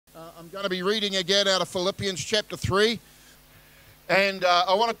I'm going to be reading again out of Philippians chapter 3. And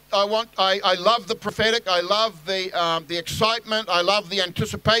I love the prophetic. I love the excitement. I love the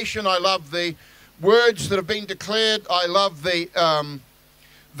anticipation. I love the words that have been declared. I love the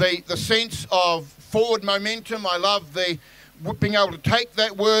sense of forward momentum. I love the being able to take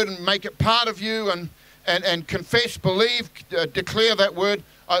that word and make it part of you and confess, believe, declare that word.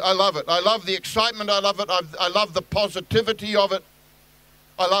 I love it. I love the excitement. I love it. I love the positivity of it.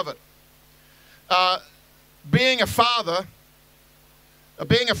 I love it. Being a father,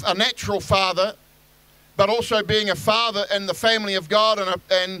 being a natural father, but also being a father in the family of God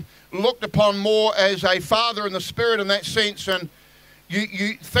and looked upon more as a father in the spirit in that sense. And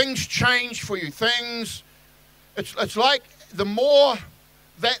you things change for you. It's like the more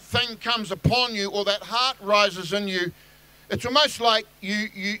that thing comes upon you or that heart rises in you, it's almost like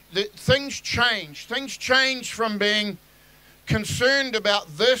things change. Things change from being concerned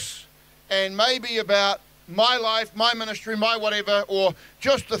about this and maybe about my life, my ministry, my whatever, or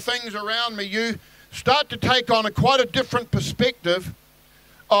just the things around me. You start to take on quite a different perspective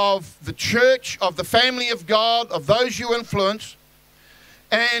of the church, of the family of God, of those you influence,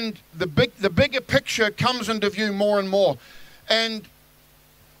 and the bigger picture comes into view more and more. And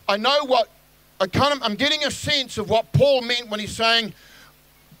I know I'm getting a sense of what Paul meant when he's saying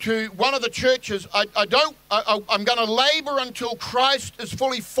to one of the churches, I'm going to labor until Christ is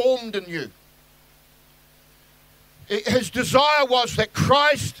fully formed in you. His desire was that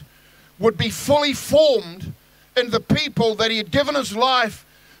Christ would be fully formed in the people that he had given his life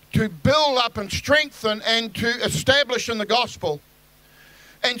to build up and strengthen and to establish in the gospel.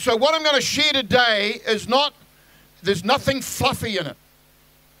 And so what I'm going to share today is there's nothing fluffy in it.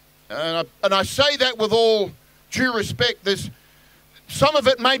 And I say that with all due respect. Some of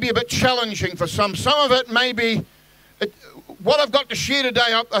it may be a bit challenging for some. Some of it may be, what I've got to share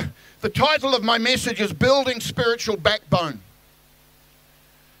today, the title of my message is Building Spiritual Backbone.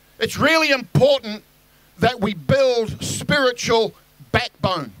 It's really important that we build spiritual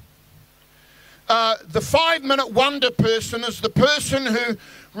backbone. The 5-minute wonder person is the person who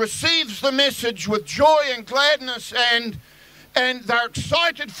receives the message with joy and gladness and they're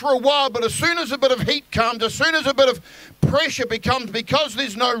excited for a while, but as soon as a bit of heat comes, as soon as a bit of pressure becomes, because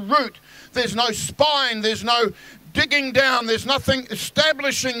there's no root, there's no spine, there's no digging down, there's nothing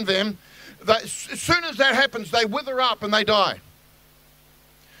establishing them, as soon as that happens, they wither up and they die.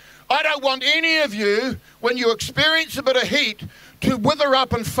 I don't want any of you, when you experience a bit of heat, to wither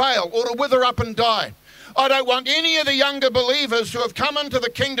up and fail or to wither up and die. I don't want any of the younger believers who have come into the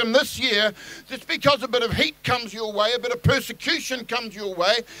kingdom this year just because a bit of heat comes your way, a bit of persecution comes your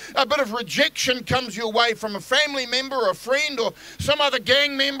way, a bit of rejection comes your way from a family member or a friend or some other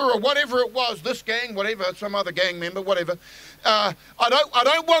gang member or whatever it was, this gang, whatever, some other gang member, whatever. I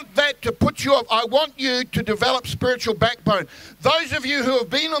don't want that to put you up. I want you to develop spiritual backbone. Those of you who have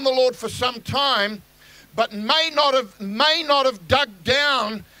been in the Lord for some time but may not have dug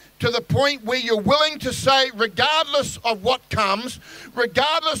down to the point where you're willing to say, regardless of what comes,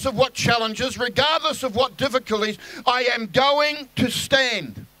 regardless of what challenges, regardless of what difficulties, I am going to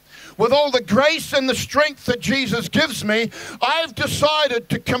stand. With all the grace and the strength that Jesus gives me, I've decided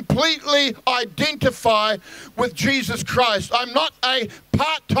to completely identify with Jesus Christ. I'm not a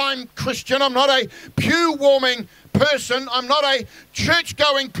part-time Christian. I'm not a pew-warming person. I'm not a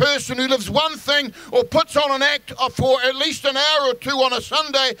church-going person who lives one thing or puts on an act for at least an hour or two on a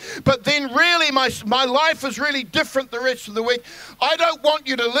Sunday, but then really my life is really different the rest of the week. I don't want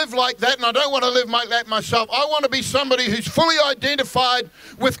you to live like that, and I don't want to live like that myself. I want to be somebody who's fully identified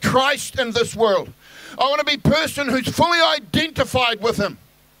with Christ in this world. I want to be a person who's fully identified with him.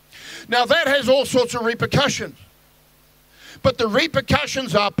 Now that has all sorts of repercussions, but the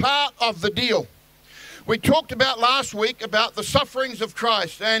repercussions are part of the deal. We talked about last week about the sufferings of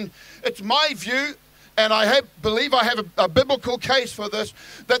Christ, and it's my view, and I believe I have a biblical case for this,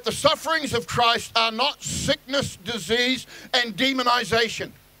 that the sufferings of Christ are not sickness, disease, and demonization.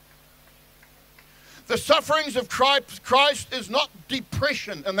 The sufferings of Christ is not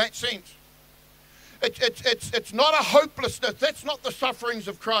depression in that sense. It's not a hopelessness. That's not the sufferings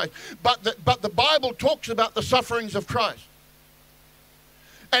of Christ. But the Bible talks about the sufferings of Christ.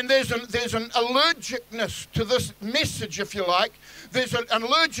 And there's an allergicness to this message, if you like. There's an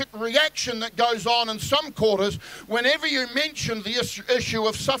allergic reaction that goes on in some quarters whenever you mention the issue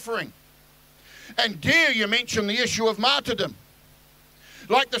of suffering. And dare you mention the issue of martyrdom.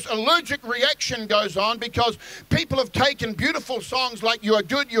 like this allergic reaction goes on because people have taken beautiful songs like "You are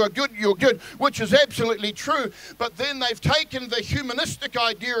good, you are good, you're good," which is absolutely true, but then they've taken the humanistic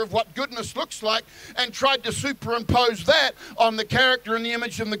idea of what goodness looks like and tried to superimpose that on the character and the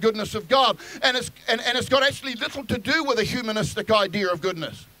image and the goodness of God. And it's got actually little to do with a humanistic idea of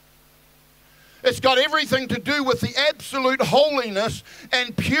goodness. It's got everything to do with the absolute holiness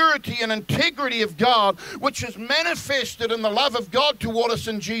and purity and integrity of God, which is manifested in the love of God toward us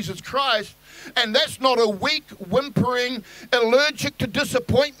in Jesus Christ. And that's not a weak, whimpering, allergic to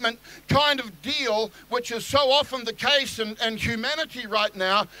disappointment kind of deal, which is so often the case in humanity right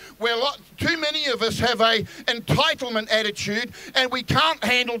now, where too many of us have an entitlement attitude and we can't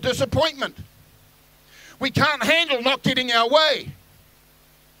handle disappointment. We can't handle not getting our way.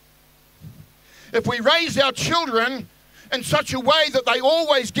 If we raise our children in such a way that they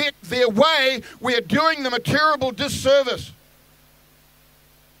always get their way, we are doing them a terrible disservice.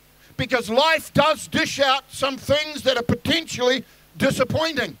 Because life does dish out some things that are potentially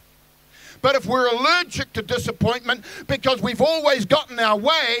disappointing. But if we're allergic to disappointment because we've always gotten our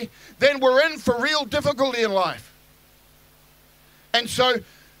way, then we're in for real difficulty in life. And so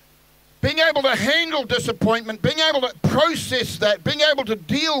being able to handle disappointment, being able to process that, being able to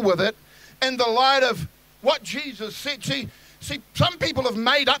deal with it, in the light of what Jesus said. See, some people have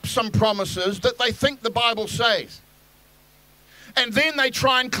made up some promises that they think the Bible says. And then they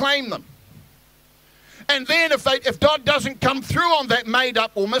try and claim them. And then if God doesn't come through on that made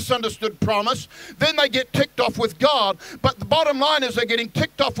up or misunderstood promise, then they get ticked off with God. But the bottom line is they're getting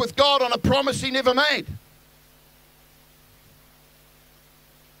ticked off with God on a promise he never made.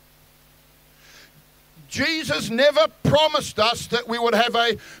 Jesus never promised us that we would have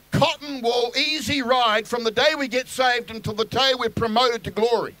a cotton wool easy ride from the day we get saved until the day we're promoted to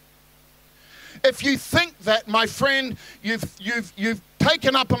glory. If you think that, my friend, you've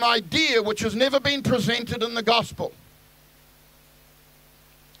taken up an idea which has never been presented in the gospel.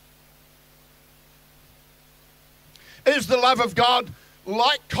 Is the love of God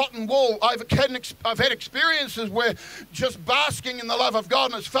like cotton wool? I've had experiences where just basking in the love of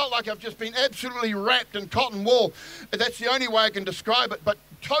God, and it's felt like I've just been absolutely wrapped in cotton wool. That's the only way I can describe it. But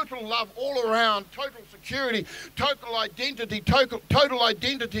total love all around, total security, total identity, total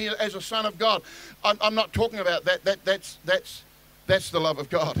identity as a son of God. I'm not talking about that. That's the love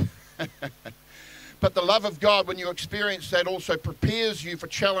of God. But the love of God, when you experience that, also prepares you for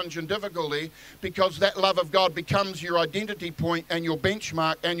challenge and difficulty, because that love of God becomes your identity point and your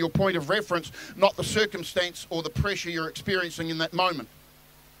benchmark and your point of reference, not the circumstance or the pressure you're experiencing in that moment.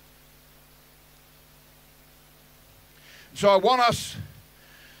 So I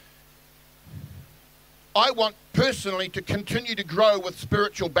want personally to continue to grow with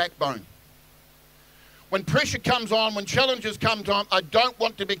spiritual backbone. When pressure comes on, when challenges come on, I don't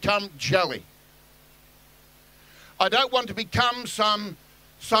want to become jelly. I don't want to become some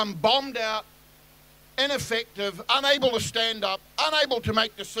bombed out, ineffective, unable to stand up, unable to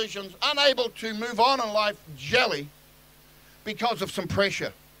make decisions, unable to move on in life jelly because of some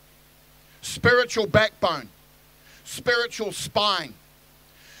pressure. Spiritual backbone, spiritual spine.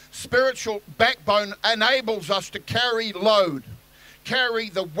 Spiritual backbone enables us to carry load, carry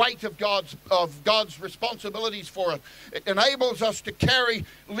the weight of God's responsibilities for us. It enables us to carry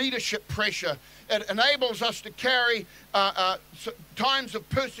leadership pressure. It enables us to carry times of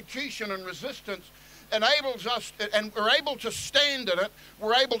persecution and resistance. Enables us, and we're able to stand in it.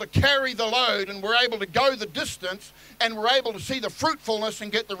 We're able to carry the load, and we're able to go the distance, and we're able to see the fruitfulness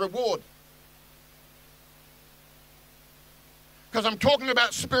and get the reward. Because I'm talking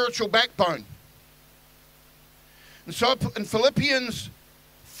about spiritual backbone. And so in Philippians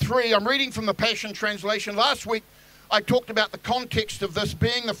 3, I'm reading from the Passion Translation. Last week, I talked about the context of this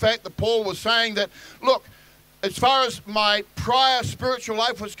being the fact that Paul was saying that, look, as far as my prior spiritual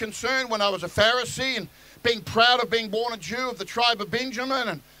life was concerned, when I was a Pharisee and being proud of being born a Jew of the tribe of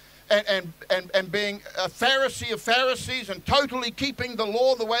Benjamin and being a Pharisee of Pharisees and totally keeping the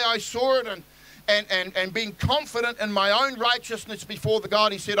law the way I saw it and being confident in my own righteousness before the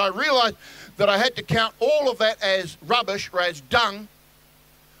God, he said, I realized that I had to count all of that as rubbish or as dung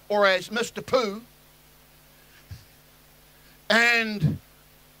or as Mr. Pooh. And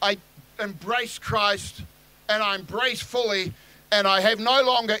I embrace Christ, and I embrace fully, and I have no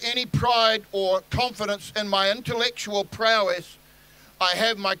longer any pride or confidence in my intellectual prowess. I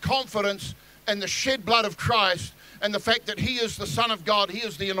have my confidence in the shed blood of Christ and the fact that he is the Son of God, he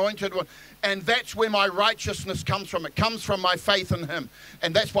is the anointed one, and that's where my righteousness comes from. It comes from my faith in him.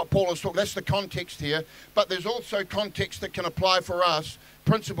 And that's what Paul is talking, that's the context here. But there's also context that can apply for us,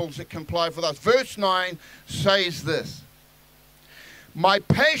 principles that can apply for us. Verse 9 says this, My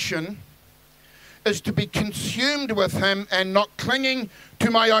passion is to be consumed with him and not clinging to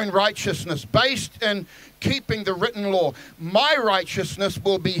my own righteousness, based in keeping the written law. My righteousness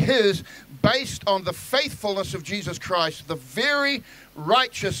will be his, based on the faithfulness of Jesus Christ, the very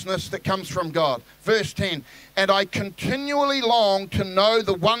righteousness that comes from God. Verse 10, and I continually long to know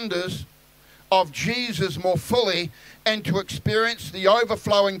the wonders of Jesus more fully and to experience the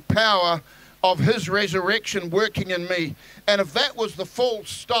overflowing power of his resurrection working in me. And if that was the full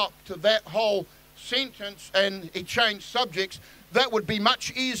stop to that whole sentence and he changed subjects, that would be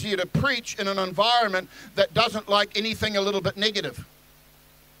much easier to preach in an environment that doesn't like anything a little bit negative.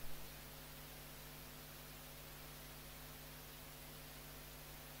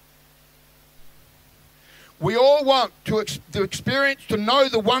 We all want to experience, to know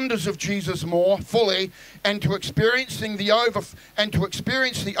the wonders of Jesus more fully, and to experience the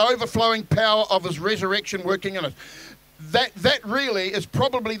overflowing power of his resurrection working in us. That really is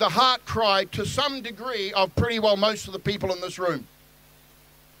probably the heart cry to some degree of pretty well most of the people in this room.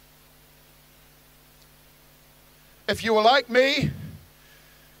 If you were like me,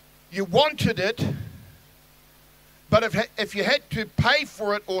 you wanted it, but if you had to pay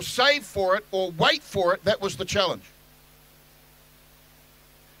for it or save for it or wait for it, that was the challenge.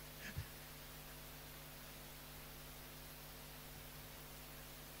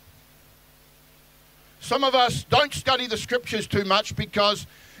 Some of us don't study the scriptures too much because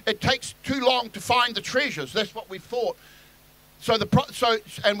it takes too long to find the treasures. That's what we've thought.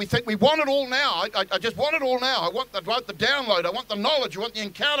 And we think we want it all now. I just want it all now. I want the download. I want the knowledge. I want the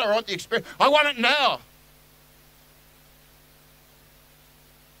encounter. I want the experience. I want it now.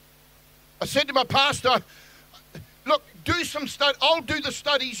 I said to my pastor, look, do some study. I'll do the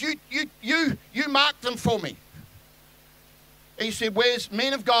studies. You mark them for me. He said, where's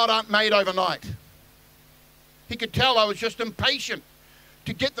men of God aren't made overnight. He could tell I was just impatient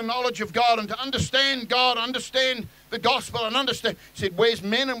to get the knowledge of God and to understand God, understand the gospel and understand. He said, where's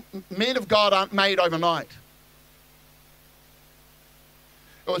men of God aren't made overnight.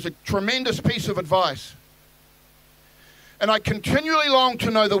 It was a tremendous piece of advice. And I continually long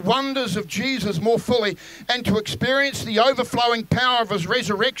to know the wonders of Jesus more fully and to experience the overflowing power of his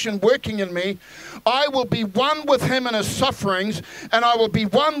resurrection working in me. I will be one with him in his sufferings, and I will be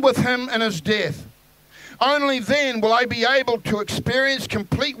one with him in his death. Only then will I be able to experience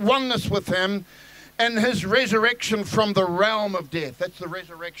complete oneness with him and his resurrection from the realm of death. That's the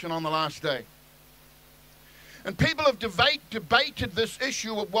resurrection on the last day. And people have debated this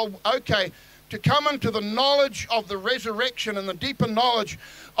issue of, well, okay, to come into the knowledge of the resurrection and the deeper knowledge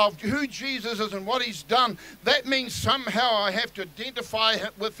of who Jesus is and what he's done, that means somehow I have to identify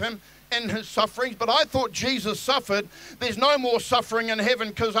with him in his sufferings. But I thought Jesus suffered. There's no more suffering in heaven,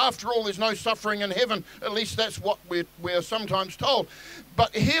 because after all, there's no suffering in heaven. At least that's what we're sometimes told.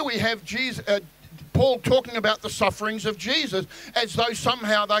 But here we have Paul talking about the sufferings of Jesus as though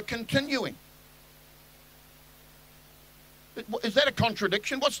somehow they're continuing. Is that a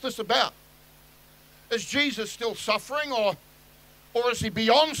contradiction? What's this about? Is Jesus still suffering, or is he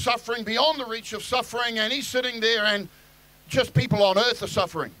beyond suffering, beyond the reach of suffering, and he's sitting there and just people on earth are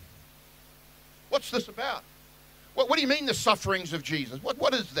suffering? What's this about? What do you mean the sufferings of Jesus?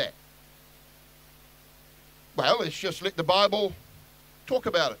 What is that? Well, let's just let the Bible talk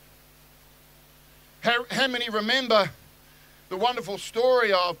about it. How many remember the wonderful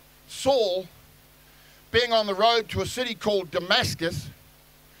story of Saul being on the road to a city called Damascus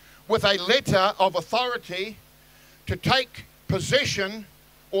with a letter of authority to take possession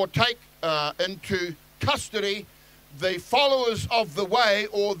or take into custody the followers of the way,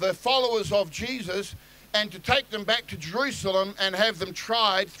 or the followers of Jesus, and to take them back to Jerusalem and have them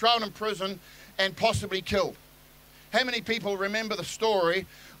tried, thrown in prison, and possibly killed? How many people remember the story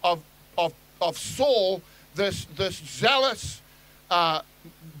of Saul, this zealous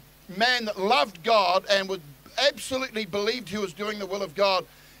man that loved God and would absolutely believed he was doing the will of God,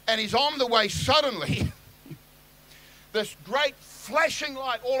 and he's on the way suddenly, this great flashing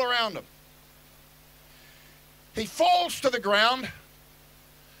light all around him. He falls to the ground,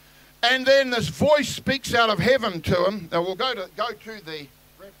 and then this voice speaks out of heaven to him. Now we'll go to the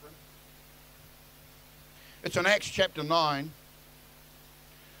reference. It's in Acts chapter 9.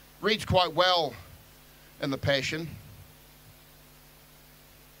 Reads quite well in the Passion.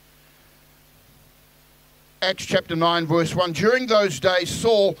 Acts chapter 9, verse 1. During those days,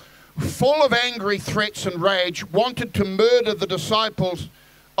 Saul, full of angry threats and rage, wanted to murder the disciples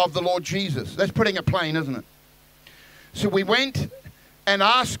of the Lord Jesus. That's putting it plain, isn't it? So we went and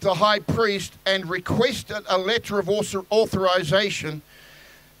asked the high priest and requested a letter of authorization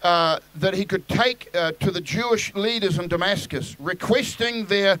that he could take to the Jewish leaders in Damascus, requesting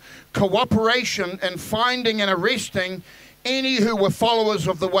their cooperation in finding and arresting any who were followers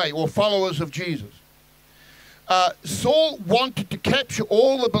of the way or followers of Jesus. Saul wanted to capture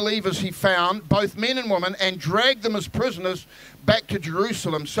all the believers he found, both men and women, and drag them as prisoners back to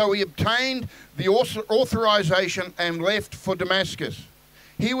Jerusalem. So he obtained the authorization and left for Damascus.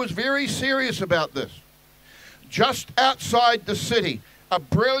 He was very serious about this. Just outside the city, a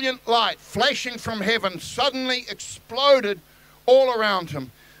brilliant light flashing from heaven suddenly exploded all around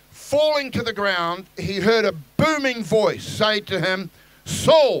him. Falling to the ground, he heard a booming voice say to him,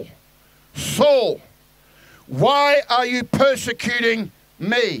 "Saul, Saul, why are you persecuting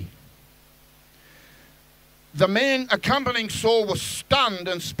me?" The men accompanying Saul were stunned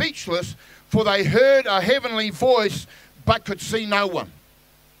and speechless, for they heard a heavenly voice but could see no one.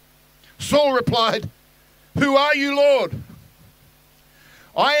 Saul replied, "Who are you, Lord?"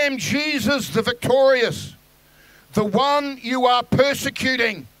 "I am Jesus the victorious, the one you are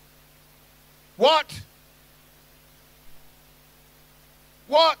persecuting." What?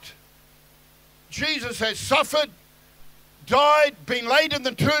 What? Jesus has suffered, died, been laid in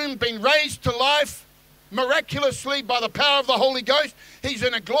the tomb, been raised to life miraculously by the power of the Holy Ghost. He's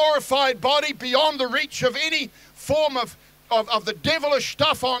in a glorified body beyond the reach of any form of the devilish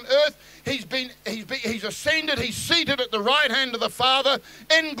stuff on earth. He's ascended, he's seated at the right hand of the Father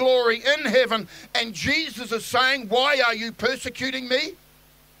in glory in heaven, and Jesus is saying, "Why are you persecuting me?"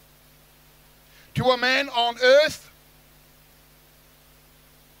 To a man on earth.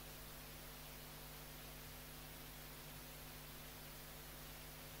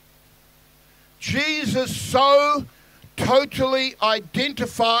 Jesus so totally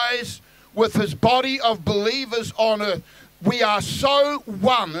identifies with his body of believers on earth. We are so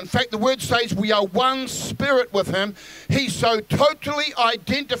one. In fact, the word says we are one spirit with him. He so totally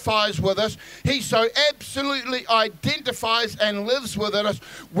identifies with us. He so absolutely identifies and lives within us.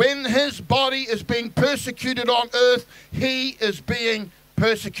 When his body is being persecuted on earth, he is being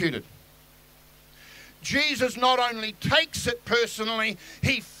persecuted. Jesus not only takes it personally,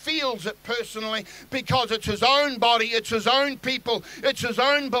 he feels it personally, because it's his own body, it's his own people, it's his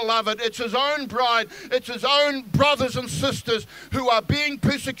own beloved, it's his own bride, it's his own brothers and sisters who are being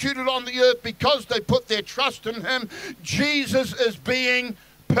persecuted on the earth because they put their trust in him. Jesus is being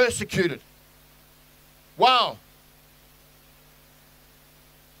persecuted. Wow.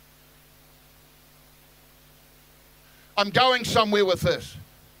 I'm going somewhere with this.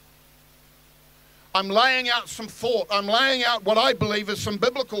 I'm laying out some thought. I'm laying out what I believe is some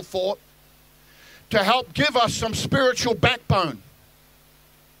biblical thought to help give us some spiritual backbone.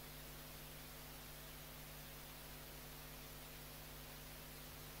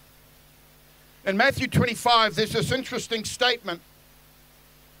 In Matthew 25, there's this interesting statement.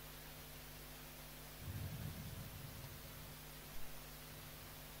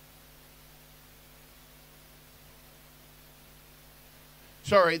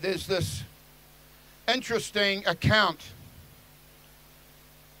 There's this interesting account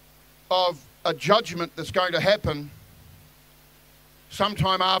of a judgment that's going to happen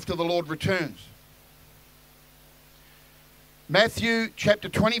sometime after the Lord returns. Matthew chapter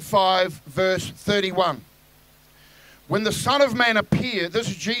 25, verse 31. When the Son of Man appears, this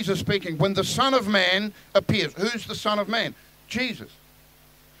is Jesus speaking, when the Son of Man appears. Who's the Son of Man? Jesus.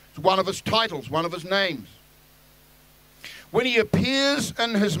 It's one of his titles, one of his names. When he appears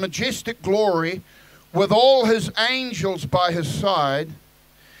in his majestic glory with all his angels by his side,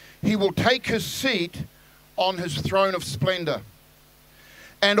 he will take his seat on his throne of splendor.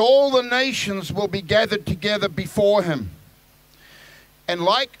 And all the nations will be gathered together before him. And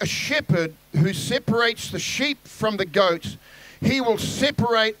like a shepherd who separates the sheep from the goats, he will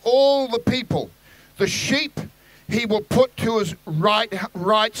separate all the people. The sheep he will put to his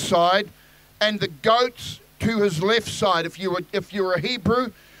right side, and the goats to his left side. If you were a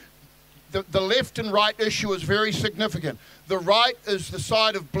Hebrew, the left and right issue is very significant. The right is the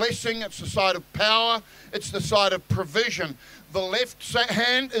side of blessing, it's the side of power, it's the side of provision. The left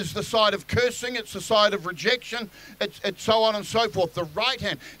hand is the side of cursing, it's the side of rejection, it's so on and so forth. The right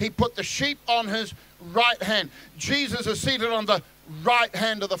hand, he put the sheep on his right hand. Jesus is seated on the right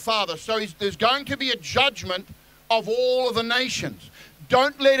hand of the Father. So there's going to be a judgment of all of the nations.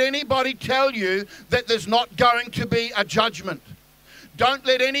 Don't let anybody tell you that there's not going to be a judgment. Don't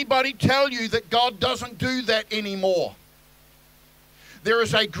let anybody tell you that God doesn't do that anymore. There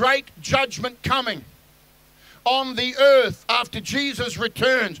is a great judgment coming on the earth after Jesus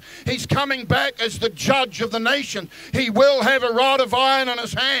returns. He's coming back as the judge of the nation. He will have a rod of iron in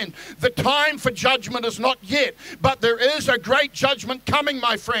his hand. The time for judgment is not yet, but there is a great judgment coming,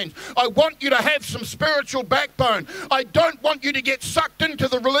 my friends. I want you to have some spiritual backbone. I don't want you to get sucked into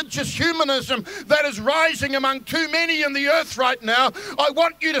the religious humanism that is rising among too many in the earth right now. I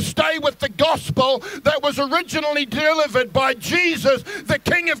want you to stay with the gospel that was originally delivered by Jesus, the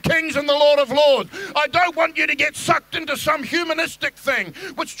King of Kings and the Lord of Lords. I don't want you to get sucked into some humanistic thing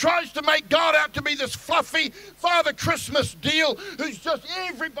which tries to make God out to be this fluffy Father Christmas deal who's just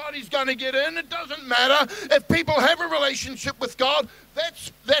everybody's going to get in. It doesn't matter. If people have a relationship with God,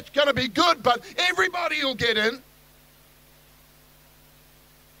 that's going to be good, but everybody will get in.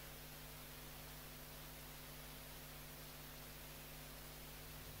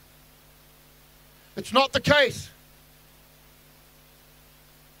 It's not the case.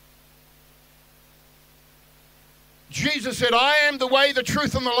 Jesus said, I am the way, the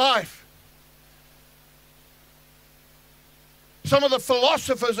truth, and the life. Some of the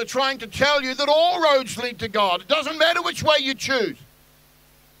philosophers are trying to tell you that all roads lead to God. It doesn't matter which way you choose.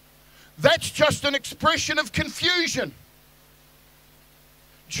 That's just an expression of confusion.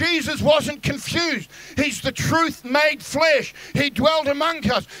 Jesus wasn't confused. He's the truth made flesh. He dwelt among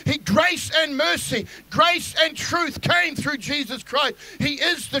us. Grace and mercy, grace and truth came through Jesus Christ. He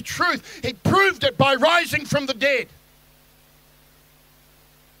is the truth. He proved it by rising from the dead.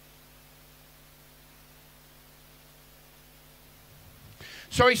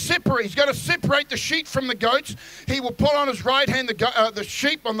 So he's going to separate the sheep from the goats. He will put on his right hand the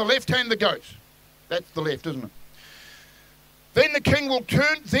sheep, on the left hand the goats. That's the left, isn't it? Then the king will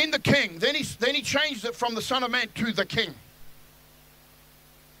turn, then he changed it from the Son of Man to the king.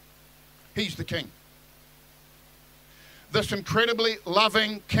 He's the king. This incredibly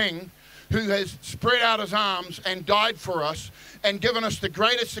loving king who has spread out his arms and died for us and given us the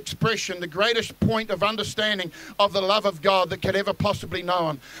greatest expression, the greatest point of understanding of the love of God that could ever possibly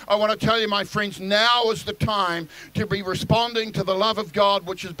known. I want to tell you, my friends, now is the time to be responding to the love of God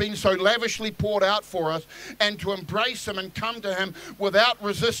which has been so lavishly poured out for us, and to embrace him and come to him without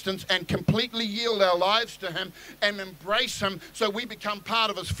resistance and completely yield our lives to him and embrace him so we become part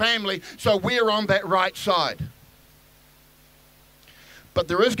of his family, so we're on that right side. But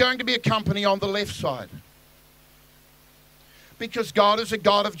there is going to be a company on the left side, because God is a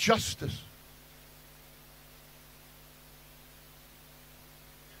God of justice.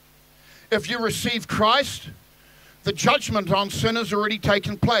 If you receive Christ, the judgment on sin has already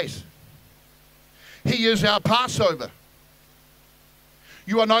taken place. He is our Passover.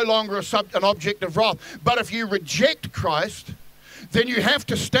 You are no longer an object of wrath. But if you reject Christ, then you have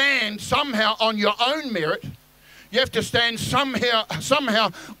to stand somehow on your own merit. You have to stand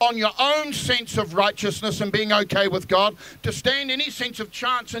somehow on your own sense of righteousness and being okay with God, to stand any sense of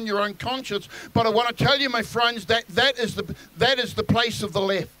chance in your own conscience. But I want to tell you, my friends, that is the place of the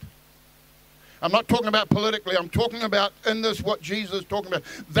left. I'm not talking about politically. I'm talking about in this what Jesus is talking about.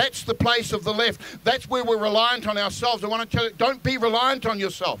 That's the place of the left. That's where we're reliant on ourselves. I want to tell you, don't be reliant on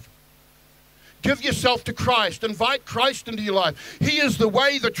yourself. Give yourself to Christ. Invite Christ into your life. He is the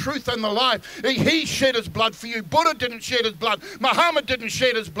way, the truth, and the life. He shed his blood for you. Buddha didn't shed his blood. Muhammad didn't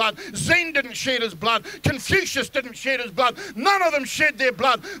shed his blood. Zen didn't shed his blood. Confucius didn't shed his blood. None of them shed their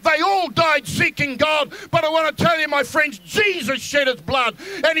blood. They all died seeking God. But I want to tell you, my friends, Jesus shed his blood.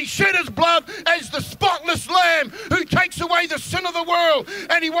 And he shed his blood as the spotless lamb who takes away the sin of the world.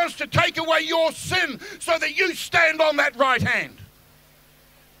 And he wants to take away your sin so that you stand on that right hand.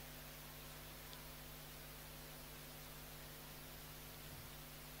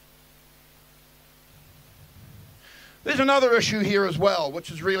 There's another issue here as well, which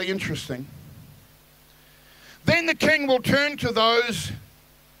is really interesting. Then the king will turn to those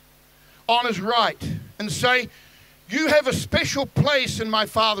on his right and say, you have a special place in my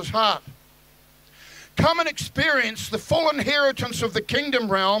Father's heart. Come and experience the full inheritance of the kingdom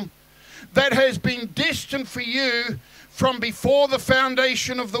realm that has been destined for you from before the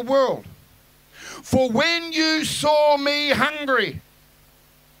foundation of the world. For when you saw me hungry,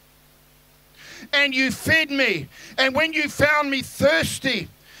 and you fed me, and when you found me thirsty,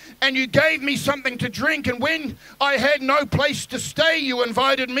 and you gave me something to drink, and when I had no place to stay, you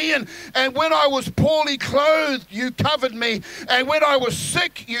invited me in, and when I was poorly clothed, you covered me, and when I was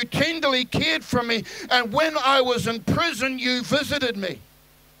sick, you tenderly cared for me, and when I was in prison, you visited me.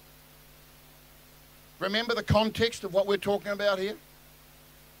 Remember the context of what we're talking about here?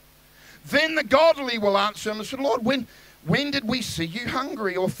 Then the godly will answer him and say, Lord, when did we see you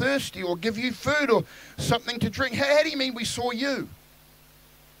hungry or thirsty or give you food or something to drink? How do you mean we saw you?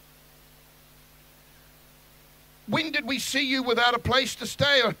 When did we see you without a place to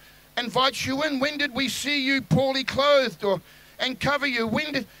stay or invite you in? When did we see you poorly clothed and cover you?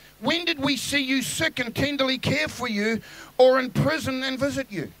 When did we see you sick and tenderly care for you, or in prison and visit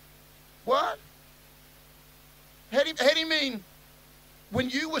you? What? How do you mean when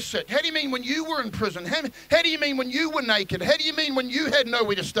you were sick? How do you mean when you were in prison? How do you mean when you were naked? How do you mean when you had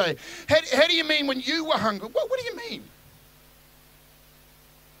nowhere to stay? How do you mean when you were hungry? What do you mean?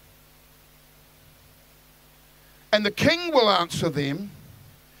 And the king will answer them,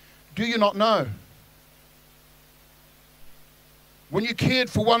 do you not know? When you cared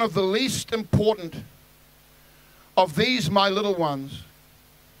for one of the least important of these my little ones,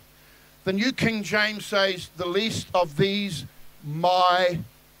 the New King James says, the least of these my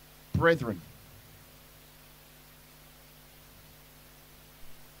brethren.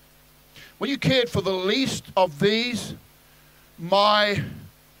 When you cared for the least of these my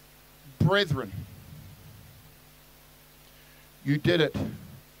brethren, you did it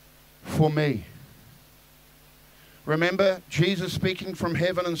for me. Remember Jesus speaking from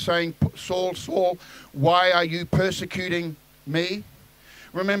heaven and saying, Saul, Saul, why are you persecuting me?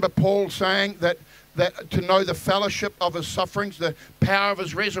 Remember Paul saying that to know the fellowship of his sufferings, the power of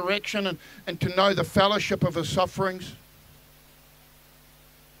his resurrection, and to know the fellowship of his sufferings.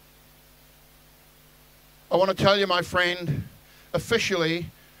 I want to tell you, my friend, officially,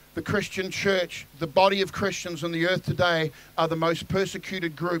 the Christian church, the body of Christians on the earth today, are the most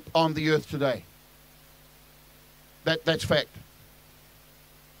persecuted group on the earth today. That's fact.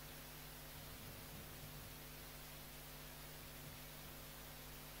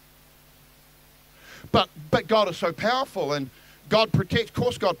 But God is so powerful, and God protects. Of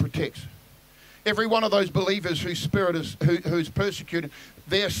course God protects. Every one of those believers whose spirit is who's persecuted,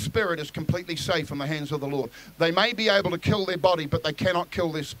 their spirit is completely safe in the hands of the Lord. They may be able to kill their body, but they cannot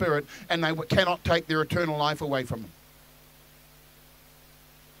kill their spirit, and they cannot take their eternal life away from them.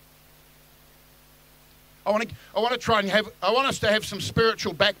 I want us to have some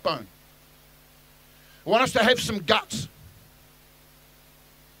spiritual backbone. I want us to have some guts.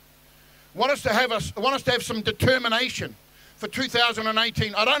 I want us to have some determination for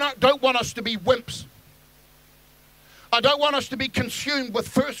 2018. I don't want us to be wimps. I don't want us to be consumed with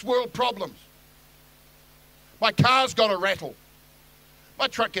first world problems. My car's got a rattle. My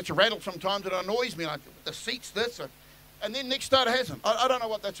truck gets a rattle sometimes. It annoys me. Like, the seat's this, and then next day it hasn't. I don't know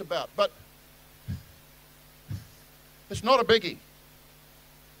what that's about, but it's not a biggie.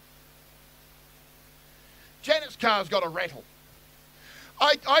 Janet's car's got a rattle.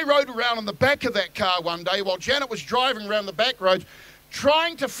 I rode around in the back of that car one day while Janet was driving around the back roads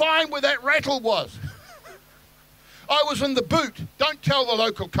trying to find where that rattle was. I was in the boot. Don't tell the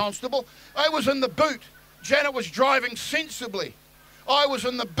local constable. I was in the boot. Janet was driving sensibly. I was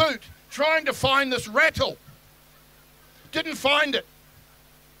in the boot trying to find this rattle. Didn't find it.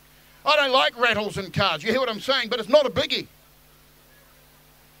 I don't like rattles in cars. You hear what I'm saying? But it's not a biggie.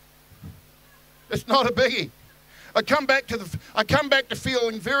 It's not a biggie. I come back to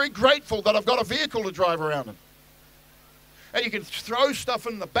feeling very grateful that I've got a vehicle to drive around in. And you can throw stuff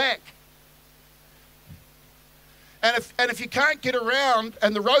in the back. And if you can't get around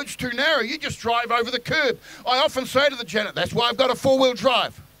and the road's too narrow, you just drive over the curb. I often say to the Janet, that's why I've got a four-wheel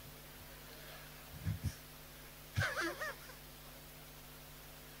drive.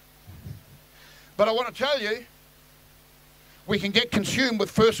 But I want to tell you, we can get consumed with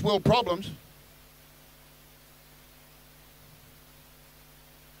first world problems.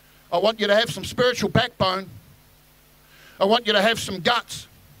 I want you to have some spiritual backbone. I want you to have some guts.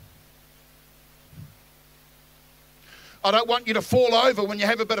 I don't want you to fall over when you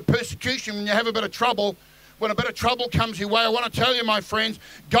have a bit of persecution, when you have a bit of trouble. When a bit of trouble comes your way, I want to tell you, my friends,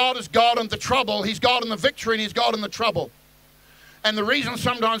 God is God in the trouble. He's God in the victory, and He's God in the trouble. And the reason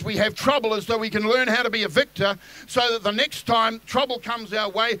sometimes we have trouble is that we can learn how to be a victor, so that the next time trouble comes our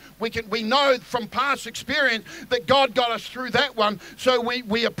way, we know from past experience that God got us through that one, so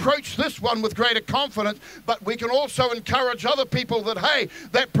we approach this one with greater confidence. But we can also encourage other people that, hey,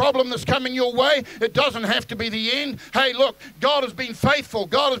 that problem that's coming your way, it doesn't have to be the end. Hey, look, God has been faithful.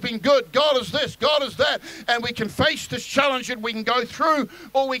 God has been good. God is this. God is that. And we can face this challenge, and we can go through,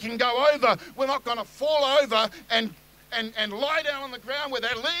 or we can go over. We're not going to fall over and lie down on the ground with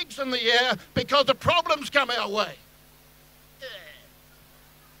our legs in the air because the problems come our way. Yeah.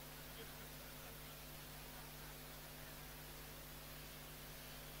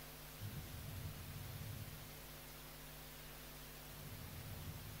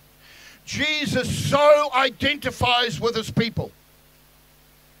 Jesus so identifies with his people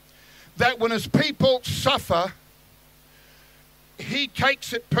that when his people suffer, he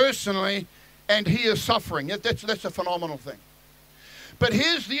takes it personally and he is suffering. That's a phenomenal thing. But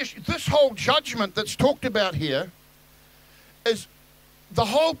here's the issue. This whole judgment that's talked about here is the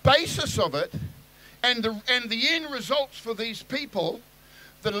whole basis of it, and the end results for these people,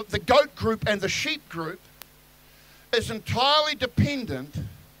 the goat group and the sheep group, is entirely dependent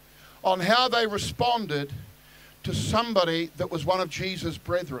on how they responded to somebody that was one of Jesus'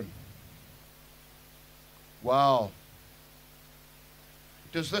 brethren. Wow.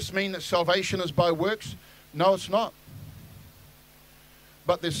 Does this mean that salvation is by works? No, it's not.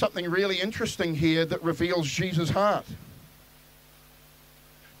 But there's something really interesting here that reveals Jesus' heart.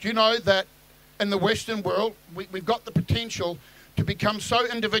 Do you know that in the Western world, we've got the potential to become so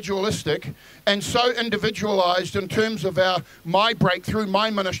individualistic and so individualized in terms of my breakthrough, my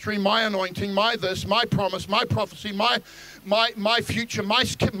ministry, my anointing, my this, my promise, my prophecy, my future, my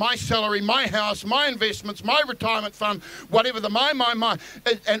salary, my house, my investments, my retirement fund, whatever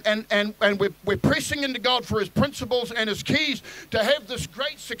and we're pressing into God for his principles and his keys to have this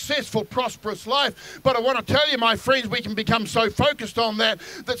great, successful, prosperous life. But I want to tell you, my friends, we can become so focused on that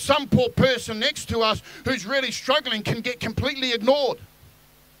some poor person next to us who's really struggling can get completely ignored.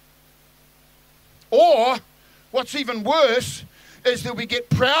 Or, what's even worse, is that we get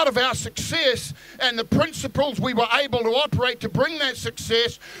proud of our success and the principles we were able to operate to bring that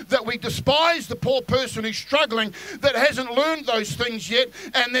success, that we despise the poor person who's struggling, that hasn't learned those things yet,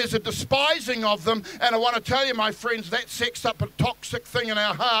 and there's a despising of them. And I want to tell you, my friends, that sets up a toxic thing in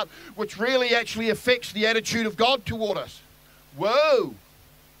our heart, which really actually affects the attitude of God toward us. Whoa!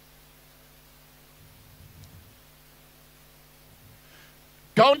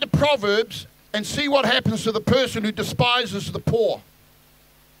 Go into Proverbs and see what happens to the person who despises the poor.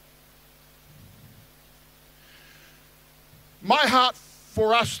 My heart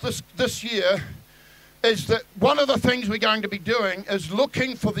for us this year is that one of the things we're going to be doing is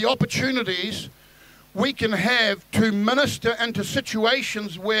looking for the opportunities we can have to minister into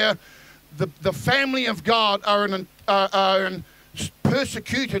situations where the family of God are in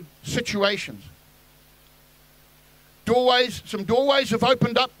persecuted situations. Some doorways have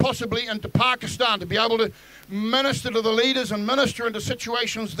opened up, possibly into Pakistan, to be able to minister to the leaders and minister into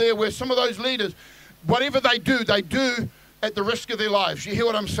situations there where some of those leaders, whatever they do at the risk of their lives. You hear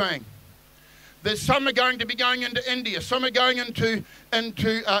what I'm saying? There's some are going to be going into India, some are going into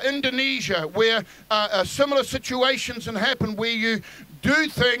Indonesia, where similar situations can happen where you do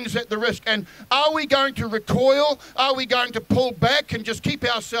things at the risk. And are we going to recoil? Are we going to pull back and just keep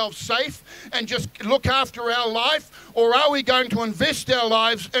ourselves safe and just look after our life? Or are we going to invest our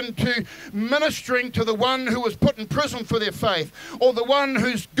lives into ministering to the one who was put in prison for their faith, or the one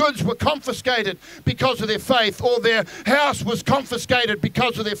whose goods were confiscated because of their faith, or their house was confiscated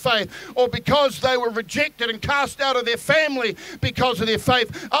because of their faith, or because they were rejected and cast out of their family because of their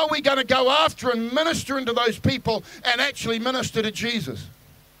faith? Are we going to go after and minister into those people and actually minister to Jesus?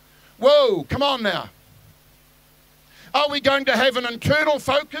 Whoa, come on now. Are we going to have an internal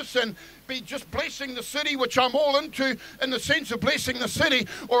focus and be just blessing the city, which I'm all into in the sense of blessing the city?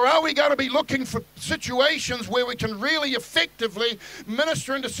 Or are we going to be looking for situations where we can really effectively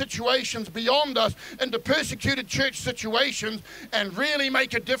minister into situations beyond us, into persecuted church situations, and really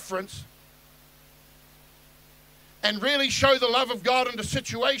make a difference? And really show the love of God into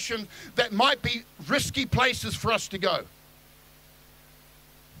situations that might be risky places for us to go.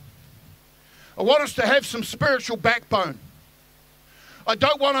 I want us to have some spiritual backbone. I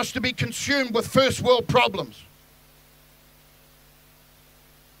don't want us to be consumed with first world problems.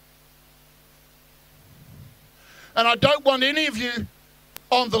 And I don't want any of you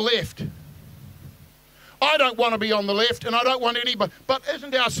on the left. I don't want to be on the left, and I don't want anybody. But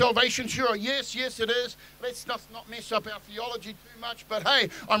isn't our salvation sure? Yes, it is. Let's not mess up our theology too much. But hey,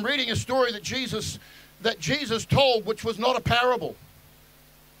 I'm reading a story that Jesus told, which was not a parable.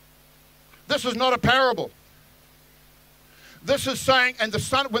 This is not a parable. This is saying, and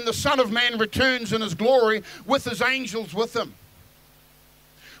when the Son of Man returns in his glory with his angels with him.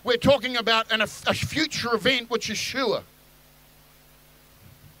 We're talking about a future event which is sure.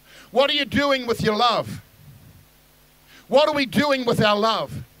 What are you doing with your love? What are we doing with our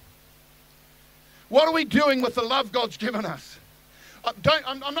love? What are we doing with the love God's given us?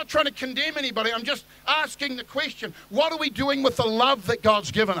 I'm not trying to condemn anybody. I'm just asking the question, what are we doing with the love that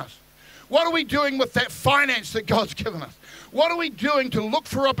God's given us? What are we doing with that finance that God's given us? What are we doing to look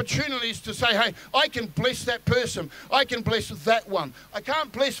for opportunities to say, hey, I can bless that person. I can bless that one. I can't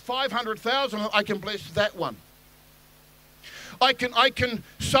bless 500,000. I can bless that one. I can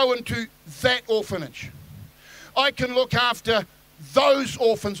sow into that orphanage. I can look after those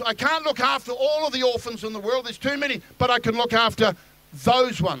orphans. I can't look after all of the orphans in the world. There's too many. But I can look after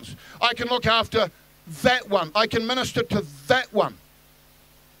those ones. I can look after that one. I can minister to that one.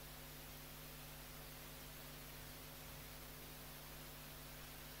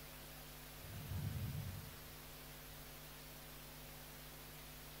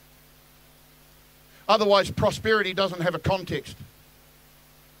 Otherwise, prosperity doesn't have a context.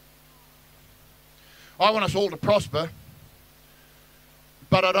 I want us all to prosper,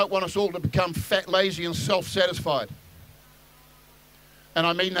 but I don't want us all to become fat, lazy, and self-satisfied. And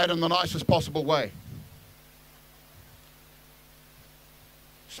I mean that in the nicest possible way.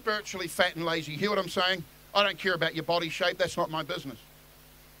 Spiritually fat and lazy. Hear what I'm saying? I don't care about your body shape. That's not my business.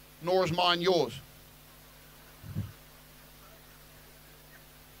 Nor is mine yours.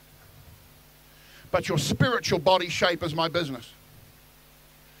 But your spiritual body shape is my business.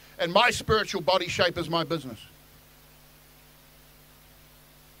 And my spiritual body shape is my business.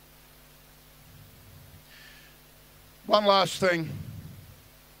 One last thing,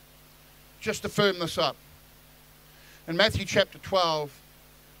 just to firm this up. In Matthew chapter 12,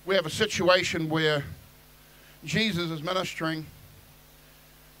 we have a situation where Jesus is ministering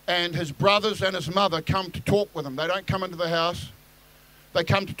and his brothers and his mother come to talk with him. They don't come into the house. They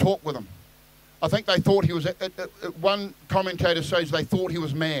come to talk with him. I think they thought he was, one commentator says they thought he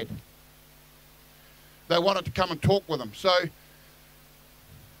was mad. They wanted to come and talk with him. So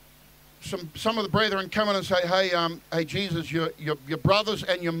some of the brethren come in and say, hey Jesus, your brothers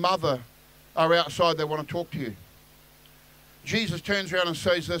and your mother are outside. They want to talk to you. Jesus turns around and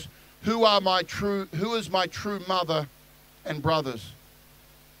says this, who is my true mother and brothers?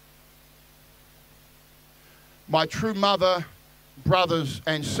 My true mother, brothers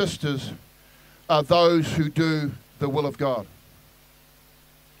and sisters are those who do the will of God.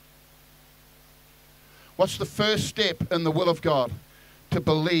 What's the first step in the will of God? To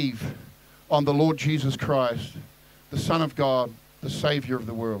believe on the Lord Jesus Christ, the Son of God, the Savior of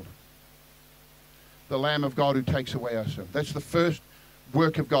the world, the Lamb of God who takes away our sin. That's the first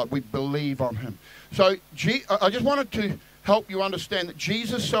work of God. We believe on him. So I just wanted to help you understand that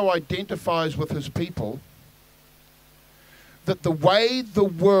Jesus so identifies with his people that the way the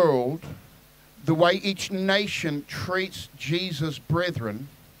world, the way each nation treats Jesus' brethren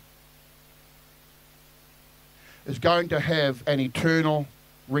is going to have an eternal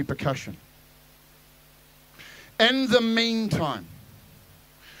repercussion. In the meantime,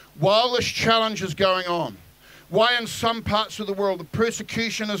 while this challenge is going on, why in some parts of the world the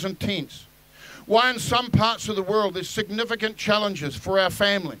persecution is intense, why in some parts of the world there's significant challenges for our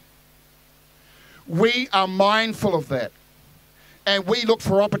family, we are mindful of that. And we look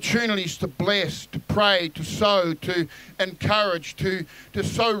for opportunities to bless, to pray, to sow, to encourage, to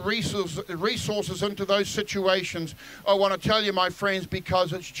sow resources into those situations. I want to tell you, my friends,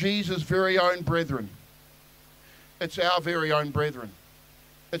 because it's Jesus' very own brethren. It's our very own brethren.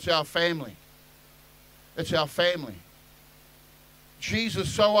 It's our family. It's our family. Jesus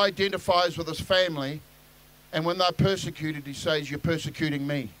so identifies with his family, and when they're persecuted, he says, you're persecuting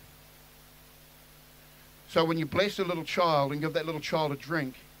me. So when you bless a little child and give that little child a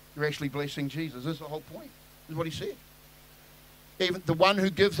drink, you're actually blessing Jesus. This is the whole point. This is what he said. Even the one who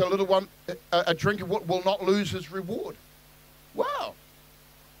gives a little one a drink will not lose his reward. Wow.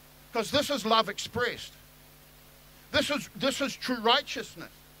 Because this is love expressed. This is true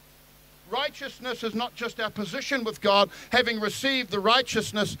righteousness. Righteousness is not just our position with God, having received the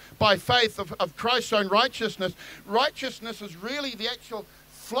righteousness by faith of Christ's own righteousness. Righteousness is really the actual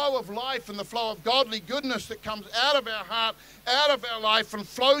flow of life and the flow of godly goodness that comes out of our heart, out of our life, and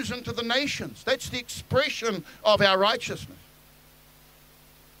flows into the nations. That's the expression of our righteousness.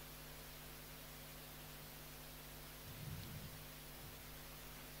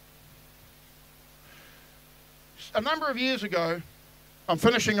 A number of years ago, I'm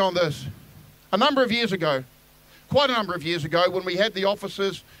finishing on this. A number of years ago, quite a number of years ago, when we had the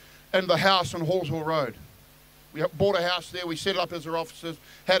offices in the house on Hallsville Road. We bought a house there, we set it up as our offices,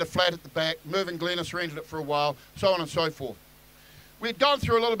 had a flat at the back, Mervyn Glennis rented it for a while, so on and so forth. We had gone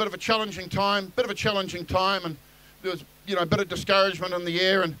through a little bit of a challenging time, and there was, a bit of discouragement in the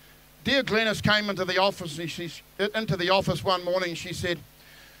air, and dear Glennis came into the office, one morning, and she said,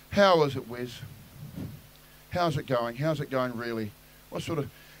 how is it, Wes? How's it going? How's it going really? What sort of...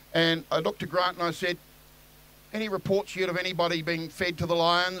 And I looked at Grant and I said, any reports yet of anybody being fed to the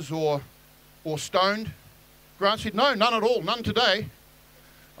lions or stoned? Grant said, no, none at all, none today.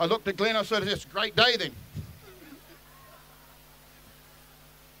 I looked at Glenn, I said, it's a great day then.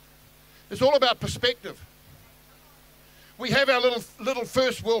 It's all about perspective. We have our little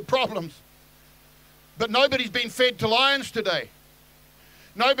first world problems, but nobody's been fed to lions today.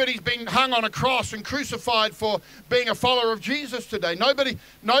 Nobody's been hung on a cross and crucified for being a follower of Jesus today.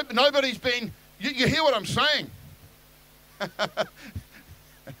 Nobody's been, you hear what I'm saying?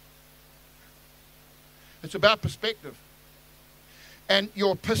 It's about perspective. And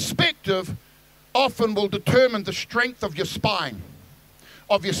your perspective often will determine the strength of your spine,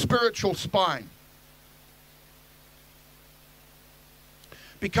 of your spiritual spine.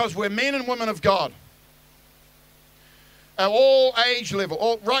 Because we're men and women of God. At all age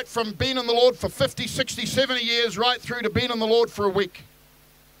level, right from being in the Lord for 50, 60, 70 years, right through to being in the Lord for a week.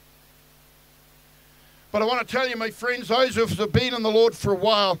 But I want to tell you, my friends, those of us who have been in the Lord for a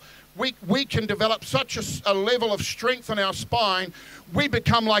while, we can develop such a level of strength in our spine, we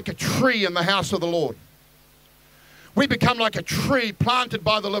become like a tree in the house of the Lord. We become like a tree planted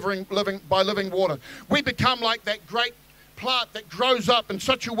by the living water. We become like that great plant that grows up in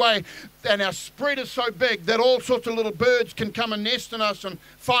such a way, and our spread is so big that all sorts of little birds can come and nest in us and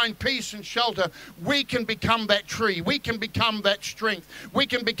find peace and shelter. We can become that tree. We can become that strength. We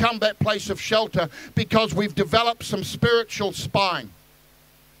can become that place of shelter because we've developed some spiritual spine,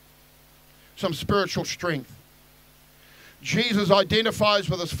 some spiritual strength. Jesus identifies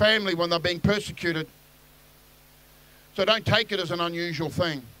with his family when they're being persecuted. So don't take it as an unusual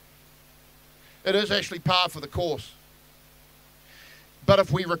thing. It is actually par for the course. But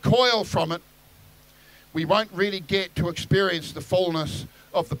if we recoil from it, we won't really get to experience the fullness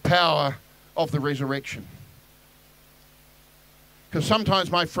of the power of the resurrection. Because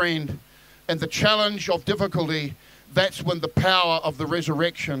sometimes, my friend, in the challenge of difficulty, that's when the power of the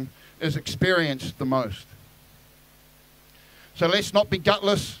resurrection is experienced the most. So let's not be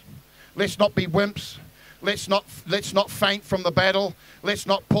gutless. Let's not be wimps. Let's not faint from the battle. Let's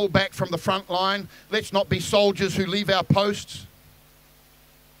not pull back from the front line. Let's not be soldiers who leave our posts.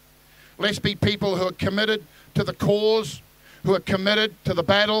 Let's be people who are committed to the cause, who are committed to the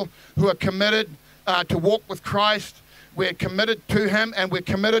battle, who are committed to walk with Christ. We're committed to him, and we're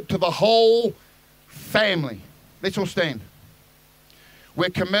committed to the whole family. Let's all stand. We're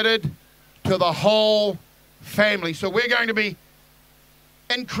committed to the whole family. So we're going to be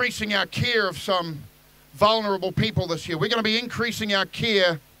increasing our care of some vulnerable people this year. We're going to be increasing our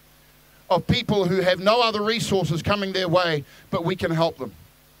care of people who have no other resources coming their way, but we can help them.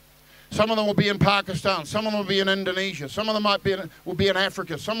 Some of them will be in Pakistan. Some of them will be in Indonesia. Some of them will be in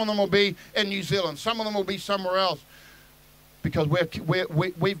Africa. Some of them will be in New Zealand. Some of them will be somewhere else. Because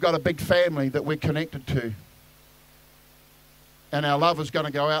we've got a big family that we're connected to. And our love is going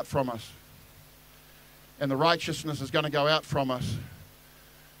to go out from us. And the righteousness is going to go out from us.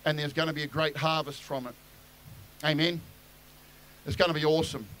 And there's going to be a great harvest from it. Amen. It's going to be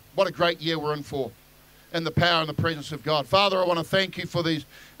awesome. What a great year we're in for. In the power and the presence of God. Father, I want to thank you for these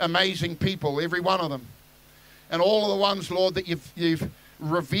amazing people, every one of them. And all of the ones, Lord, that you've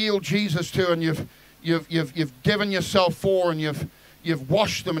revealed Jesus to, and you've given yourself for, and you've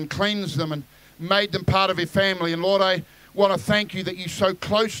washed them and cleansed them and made them part of your family. And Lord, I want to thank you that you so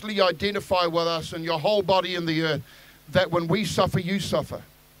closely identify with us and your whole body in the earth, that when we suffer, you suffer.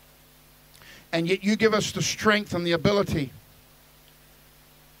 And yet you give us the strength and the ability.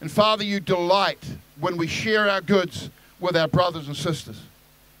 And Father, you delight when we share our goods with our brothers and sisters.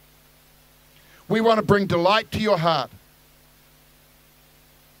 We want to bring delight to your heart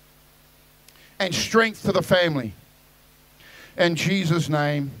and strength to the family. In Jesus'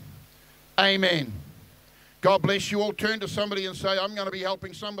 name, amen. God bless you all. Turn to somebody and say, I'm going to be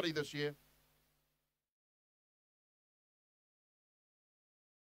helping somebody this year.